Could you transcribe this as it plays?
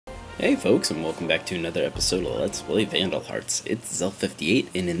Hey folks, and welcome back to another episode of Let's Play Vandal Hearts. It's Zel58,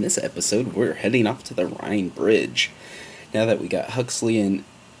 and in this episode, we're heading off to the Rhine Bridge. Now that we got Huxley and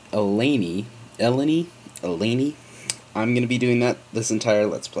Eleni, I'm going to be doing that this entire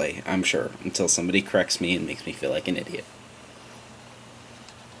Let's Play, I'm sure, until somebody corrects me and makes me feel like an idiot.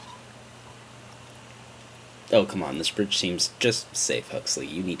 Oh, come on, this bridge seems just safe, Huxley.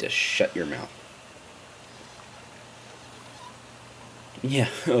 You need to shut your mouth. Yeah,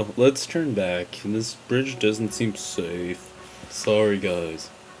 oh, let's turn back. This bridge doesn't seem safe. Sorry, guys.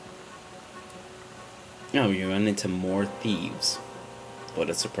 Oh, you run into more thieves.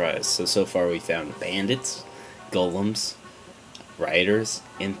 What a surprise. So far we found bandits, golems, riders,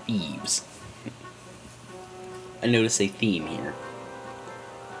 and thieves. I notice a theme here.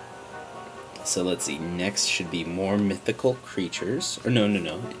 So let's see, next should be more mythical creatures. Or no,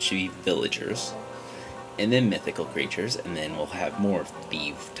 it should be villagers. And then mythical creatures, and then we'll have more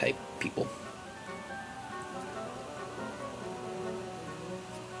thief-type people.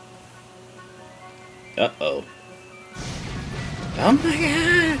 Uh-oh. Oh my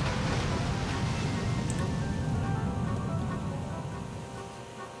god!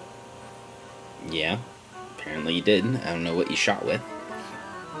 Yeah, apparently you did. I don't know what you shot with.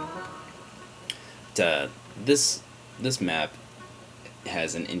 But, this map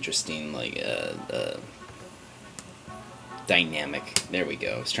has an interesting, like, dynamic. There we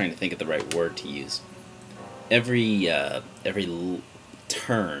go. I was trying to think of the right word to use. Every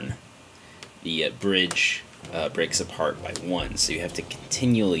turn, the bridge breaks apart by one, so you have to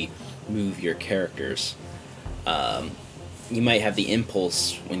continually move your characters. You might have the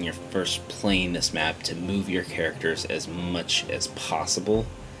impulse when you're first playing this map to move your characters as much as possible.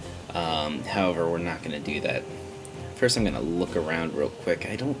 However, we're not going to do that. First, I'm going to look around real quick.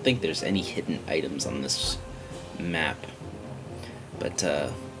 I don't think there's any hidden items on this map. But,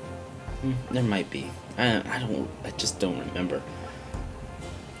 there might be. I just don't remember.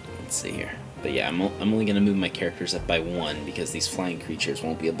 Let's see here. But yeah, I'm only going to move my characters up by one because these flying creatures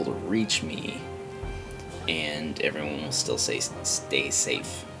won't be able to reach me. And everyone will still stay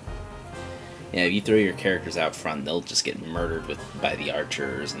safe. Yeah, if you throw your characters out front, they'll just get murdered by the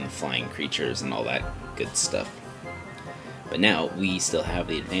archers and the flying creatures and all that good stuff. But now, we still have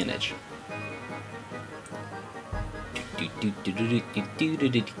the advantage.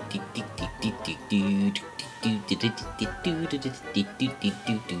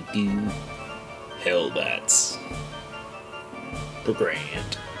 Hellbats.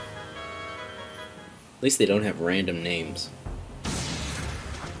 Programmed. At least they don't have random names.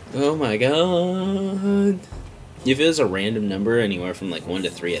 Oh my god. If it was a random number, anywhere from like 1 to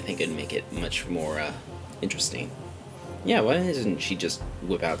 3, I think it'd make it much more interesting. Yeah, why doesn't she just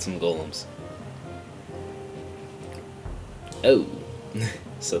whip out some golems? Oh,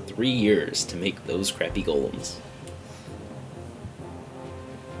 so 3 years to make those crappy golems.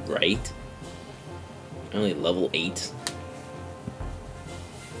 Right? Only level 8?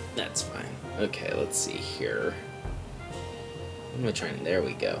 That's fine. Okay, let's see here. What am I trying? There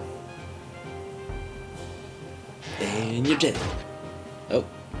we go. And you're dead. Oh,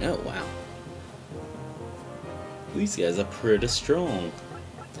 wow. These guys are pretty strong.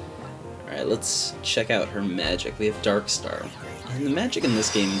 Alright, let's check out her magic. We have Dark Star. And the magic in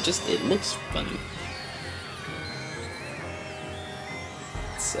this game, it looks funny.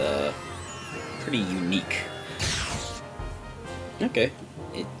 It's, pretty unique. Okay.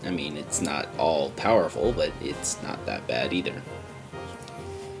 I mean, it's not all powerful, but it's not that bad either.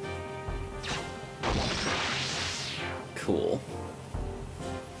 Cool.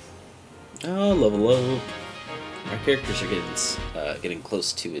 Oh, level up. Our characters are getting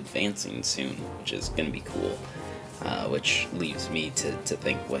close to advancing soon, which is going to be cool. Which leaves me to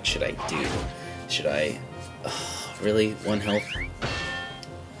think, what should I do? Should I... really? 1 health?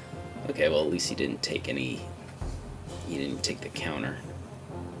 Okay, well, at least he didn't take any... He didn't take the counter.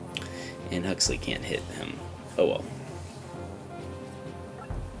 And Huxley can't hit him. Oh well.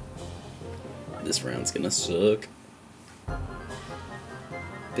 This round's gonna suck.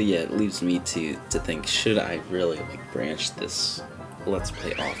 But yeah, it leaves me to think, should I really like branch this Let's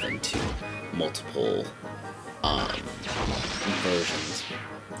Play off into multiple versions?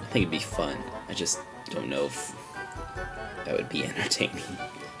 I think it'd be fun. I just don't know if that would be entertaining.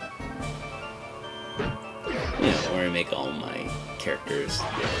 You know, where I make all my characters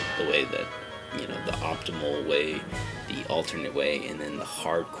the way that, you know, the optimal way, the alternate way, and then the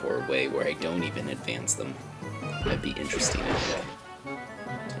hardcore way where I don't even advance them. That'd be interesting anyway.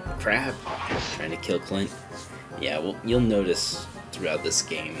 Crap! Trying to kill Clint. Yeah, well, you'll notice throughout this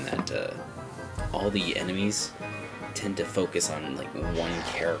game that all the enemies tend to focus on like one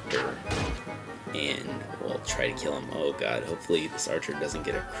character and we'll try to kill him. Oh god, hopefully this archer doesn't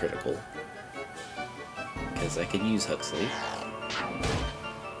get a critical, because I could use Huxley.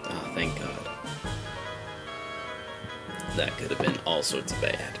 Oh, thank god. That could have been all sorts of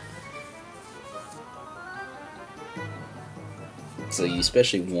bad. So you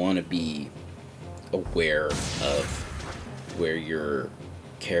especially want to be aware of where your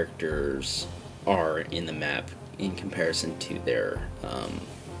characters are in the map in comparison to their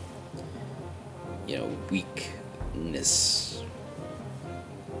you know, weakness.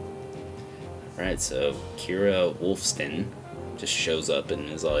 Alright, so Kira Wolfston just shows up and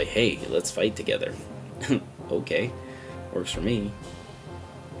is like, hey, let's fight together. Okay, works for me.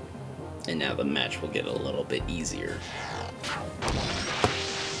 And now the match will get a little bit easier.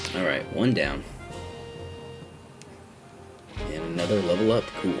 Alright, one down. And another level up,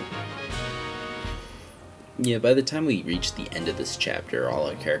 cool. Yeah, by the time we reach the end of this chapter, all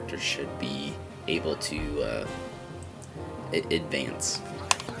our characters should be able to advance.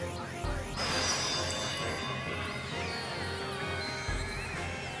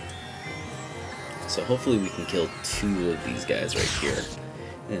 So hopefully we can kill 2 of these guys right here,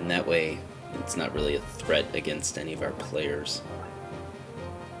 and that way it's not really a threat against any of our players.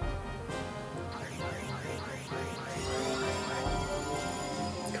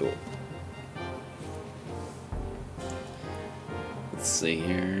 Cool. Let's see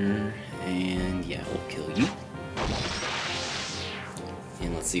here, and yeah, we'll kill you.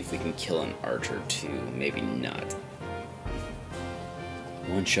 And let's see if we can kill an archer too. Maybe not.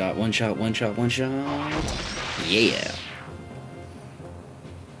 One shot, one shot, one shot, one shot. Yeah.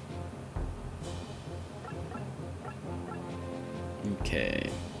 Okay.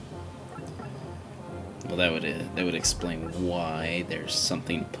 Well, that would explain why there's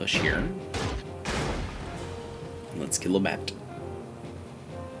something to push here. Let's kill a bat.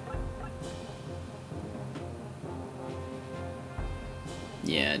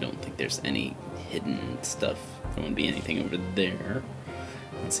 Yeah, I don't think there's any hidden stuff. There wouldn't be anything over there.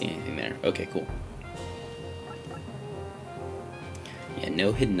 I don't see anything there. Okay, cool. Yeah,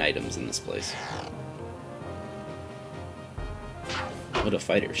 no hidden items in this place. What a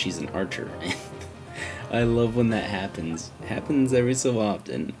fighter. She's an archer. I love when that happens. It happens every so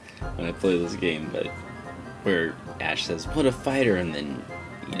often when I play this game, but where Ash says, what a fighter, and then,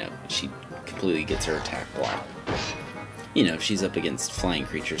 you know, she completely gets her attack blocked. You know, she's up against flying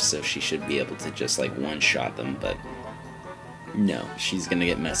creatures, so she should be able to just, like, one-shot them, but no, she's gonna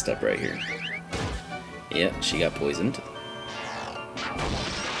get messed up right here. Yep, she got poisoned.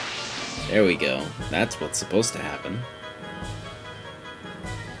 There we go. That's what's supposed to happen.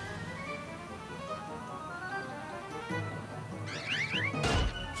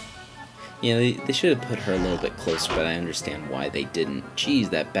 Yeah, they should have put her a little bit closer, but I understand why they didn't.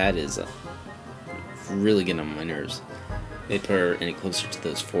 Jeez, that bat is really getting on my nerves. They put her any closer to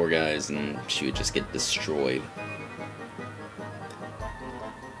those 4 guys and she would just get destroyed.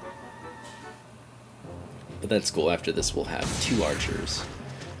 But that's cool. After this we'll have 2 archers,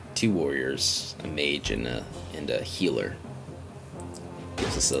 2 warriors, a mage, and a healer.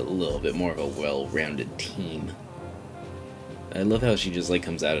 Gives us a little bit more of a well-rounded team. I love how she just like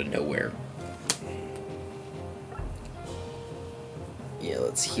comes out of nowhere. Yeah,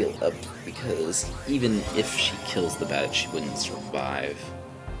 let's heal up, because even if she kills the bat, she wouldn't survive.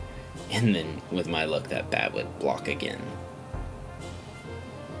 And then, with my luck, that bat would block again.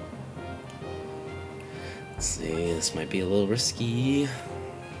 Let's see, this might be a little risky.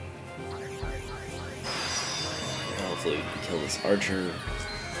 Hopefully we can kill this archer.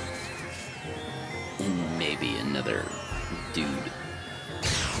 And maybe another dude.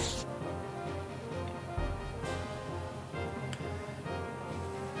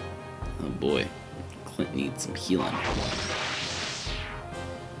 Oh boy, Clint needs some healing.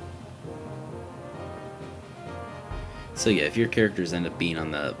 So yeah, if your characters end up being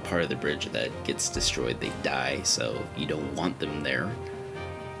on the part of the bridge that gets destroyed, they die, so you don't want them there.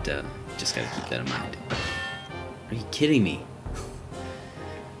 Just gotta keep that in mind. Are you kidding me?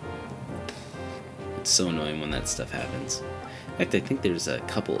 It's so annoying when that stuff happens. In fact, I think there's a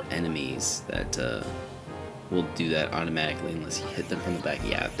couple enemies that will do that automatically unless you hit them from the back.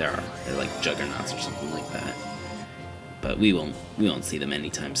 Yeah, there are. They're like juggernauts or something like that. But we won't see them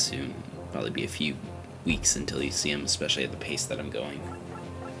anytime soon. Probably be a few weeks until you see them, especially at the pace that I'm going.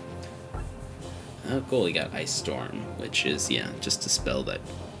 Oh, cool. We got Ice Storm, which is, yeah, just a spell that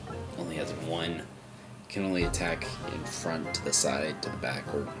only has 1. You can only attack in front, to the side, to the back,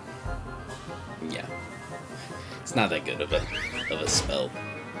 or yeah. It's not that good of a spell.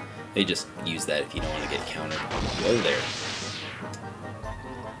 They just use that if you don't want to get countered. Whoa there.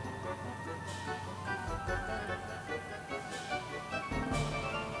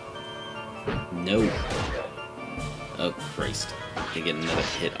 No. Oh, Christ. If they get another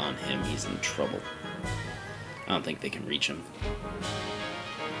hit on him, he's in trouble. I don't think they can reach him.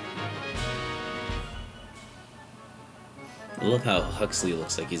 I love how Huxley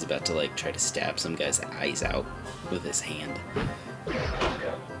looks like he's about to, like, try to stab some guy's eyes out with his hand.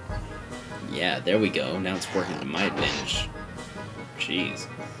 Yeah, there we go. Now it's working to my advantage. Jeez.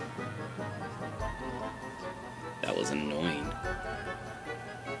 That was annoying.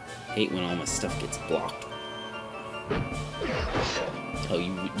 Hate when all my stuff gets blocked. Oh,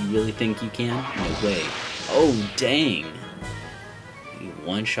 you really think you can? No way. Oh, dang. Are you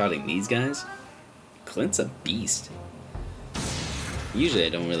one-shotting these guys? Clint's a beast. Usually I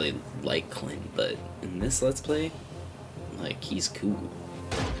don't really like Clint, but in this Let's Play, like, he's cool.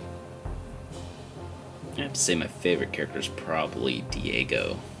 I have to say my favorite character is probably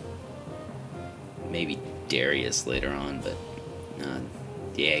Diego. Maybe Darius later on, but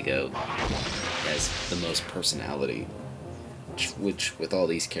Diego has the most personality. Which, with all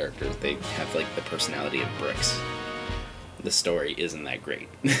these characters, they have, like, the personality of bricks. The story isn't that great.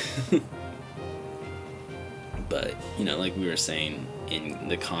 But, you know, like we were saying in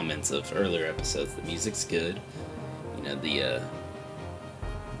the comments of earlier episodes, the music's good. You know, the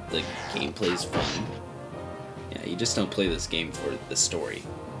gameplay's fun. Yeah, you just don't play this game for the story.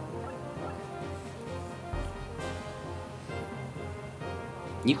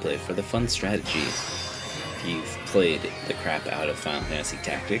 You play for the fun strategy. If you've played the crap out of Final Fantasy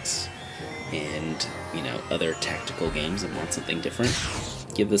Tactics and, you know, other tactical games and want something different,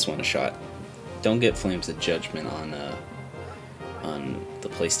 give this one a shot. Don't get Flames of Judgment on the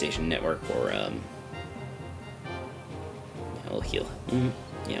PlayStation Network or yeah, we'll heal him.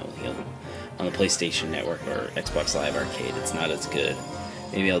 Yeah, we'll heal him. On the PlayStation Network or Xbox Live Arcade, it's not as good.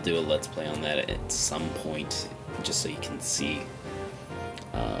 Maybe I'll do a Let's Play on that at some point, just so you can see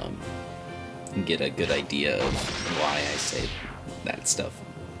and get a good idea of why I say that stuff.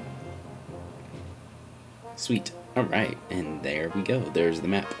 Sweet. Alright, and there we go. There's the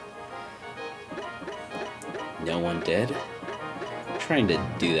map. No one dead? I'm trying to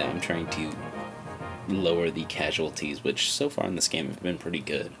do that. I'm trying to lower the casualties, which so far in this game have been pretty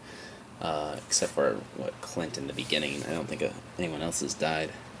good. Except for, what, Clint in the beginning. I don't think anyone else has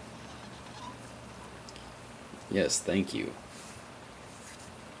died. Yes, thank you.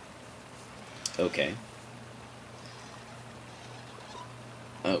 Okay.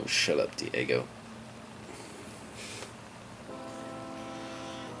 Oh, shut up, Diego.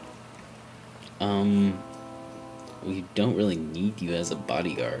 We don't really need you as a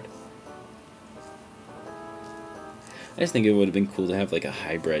bodyguard. I just think it would have been cool to have like a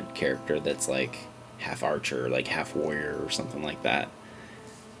hybrid character that's like half archer, like half warrior or something like that.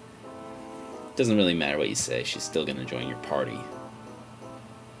 Doesn't really matter what you say, she's still gonna join your party.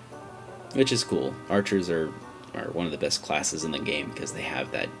 Which is cool. Archers are one of the best classes in the game because they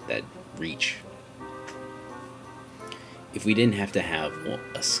have that reach. If we didn't have to have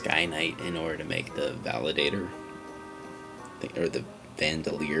a Sky Knight in order to make the Validator, or the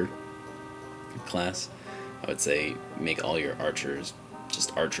Vandalier class, I would say make all your archers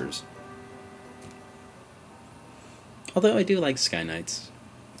just archers. Although I do like Sky Knights.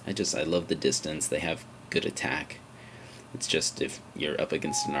 I love the distance, they have good attack. It's just if you're up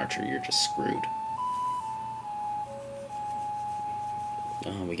against an archer, you're just screwed.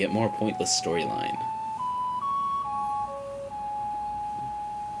 Oh, we get more pointless storyline.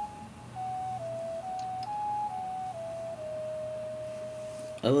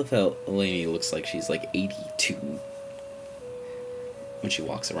 I love how Eleni looks like she's like 82 when she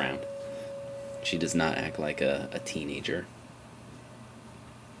walks around. She does not act like a teenager.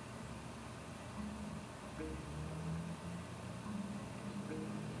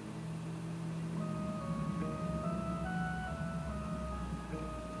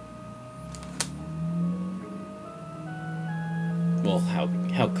 Well,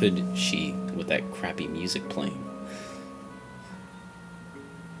 how could she with that crappy music playing?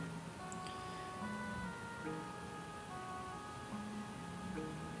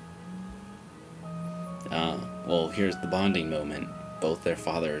 Well, here's the bonding moment. Both their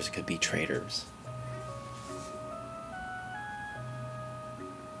fathers could be traitors.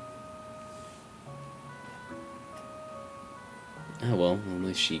 Oh well, at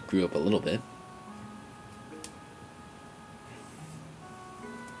least she grew up a little bit.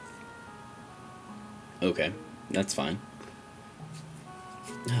 Okay, that's fine.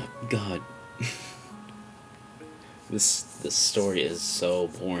 Oh, God. This story is so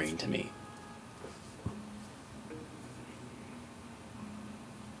boring to me.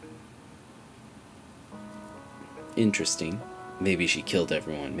 Interesting. Maybe she killed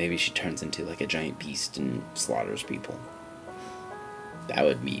everyone. Maybe she turns into like a giant beast and slaughters people. That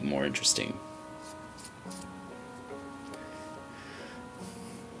would be more interesting.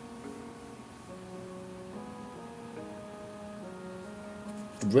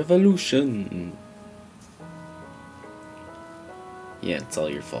 Revolution. Yeah, it's all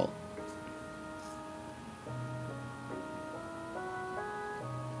your fault.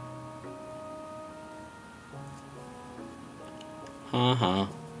 Ha.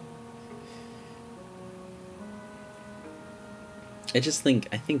 I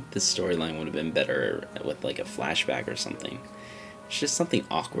think this storyline would have been better with like a flashback or something. It's just something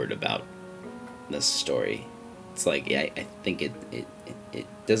awkward about this story. It's like, yeah, I think it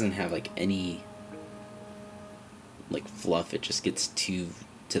doesn't have like any like fluff. It just gets too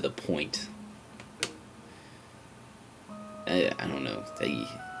to the point. I don't know. I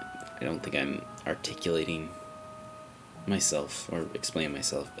don't think I'm articulating myself or explaining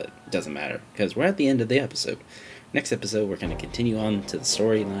myself, but it doesn't matter because we're at the end of the episode. Next episode, we're going to continue on to the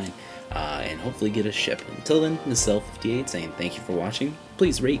storyline and hopefully get a ship. Until then, this is Cell58 saying thank you for watching.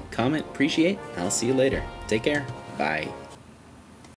 Please rate, comment, appreciate. I'll see you later. Take care. Bye.